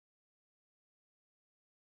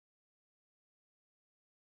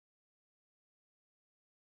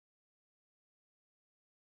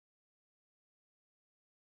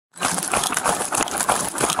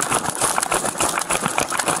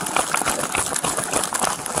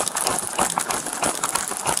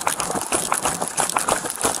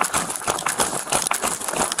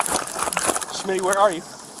Smitty, where are you?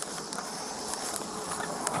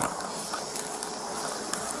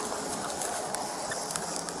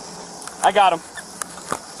 I got him.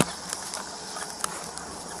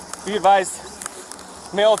 Be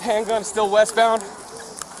advised, male with handgun still westbound.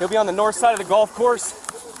 He'll be on the north side of the golf course,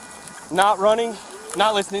 not running,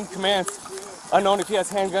 not listening to commands. Unknown if he has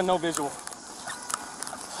handgun, no visual.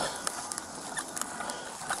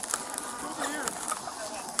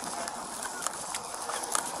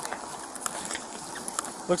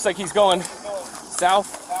 Looks like he's going south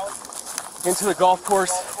into the golf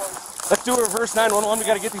course. Let's do a reverse 911. We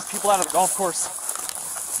got to get these people out of the golf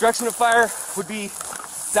course. Direction of fire would be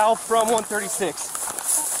south from 136.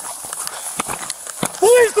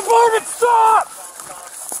 Police department, stop!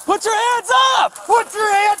 Put your hands up! Put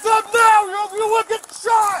your hands up now! You will get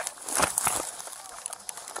shot!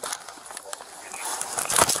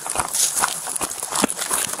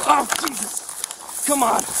 Oh, Jesus! Come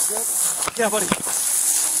on. Yeah, buddy.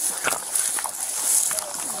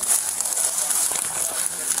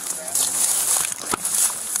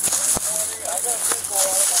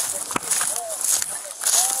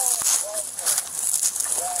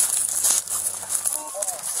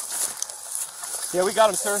 Yeah, we got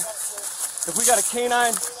him, sir. If we got a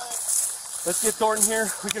canine, let's get Thornton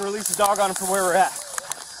here. We can release the dog on him from where we're at.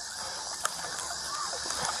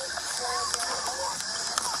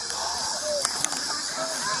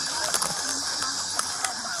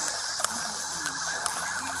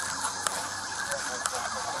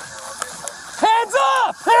 Hands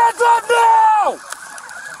up! Hands up now!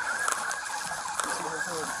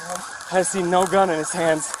 I see no gun in his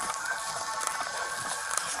hands.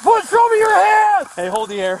 Show me your hands! Hey, hold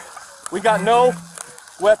the air. We got no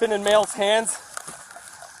weapon in male's hands.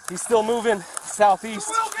 He's still moving southeast.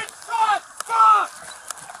 You will get shot! Stop!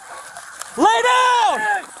 Lay down!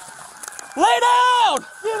 Hey! Lay down!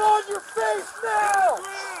 Get on your face now!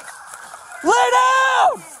 Lay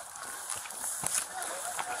down!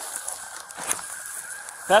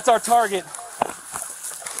 That's our target.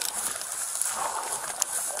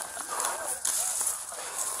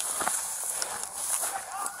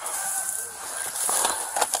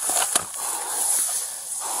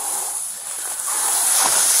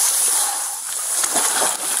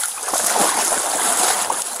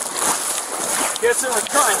 Yes, sir, we're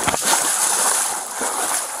trying.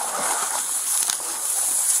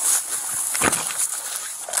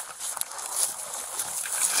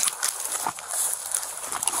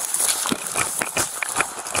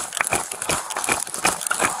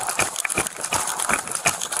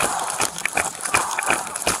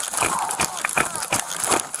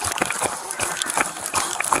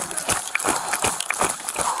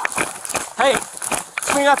 Hey,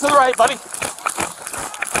 swing out to the right, buddy.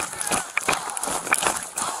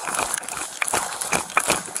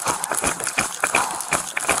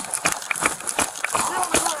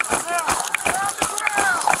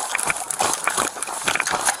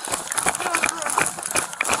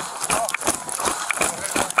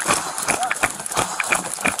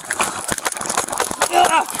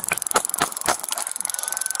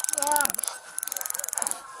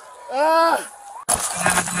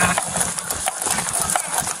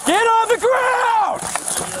 Get on the ground!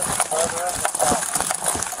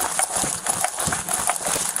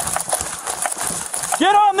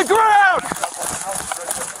 Get on the ground!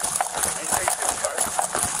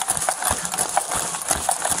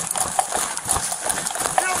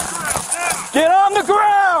 Get on the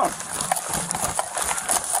ground!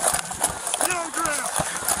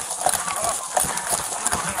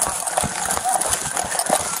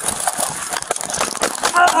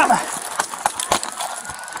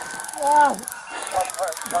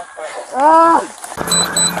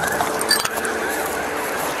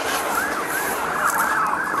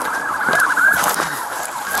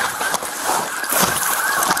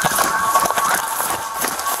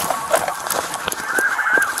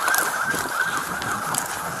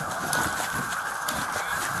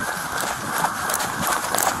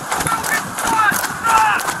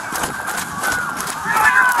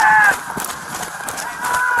 Get on the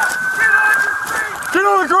ground! Get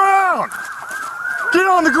on the ground! Get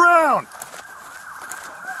on the ground!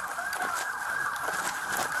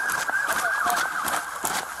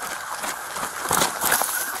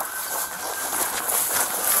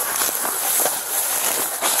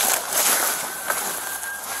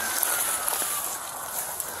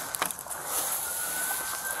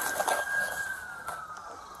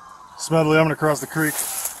 Smedley, I'm gonna cross the creek.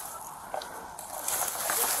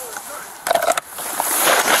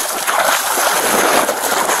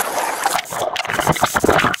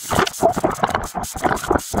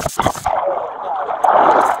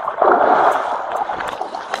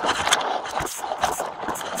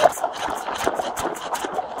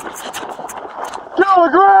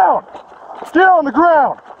 on the ground! Get on the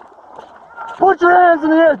ground! Put your hands in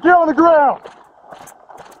the air! Get on the ground!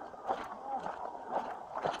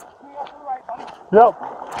 Yep.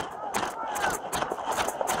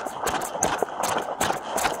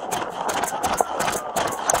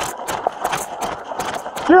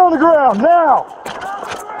 Get on the ground now!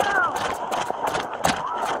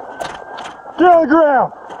 Get on the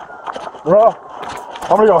ground! Bro, I'm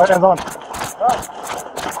gonna go hands on.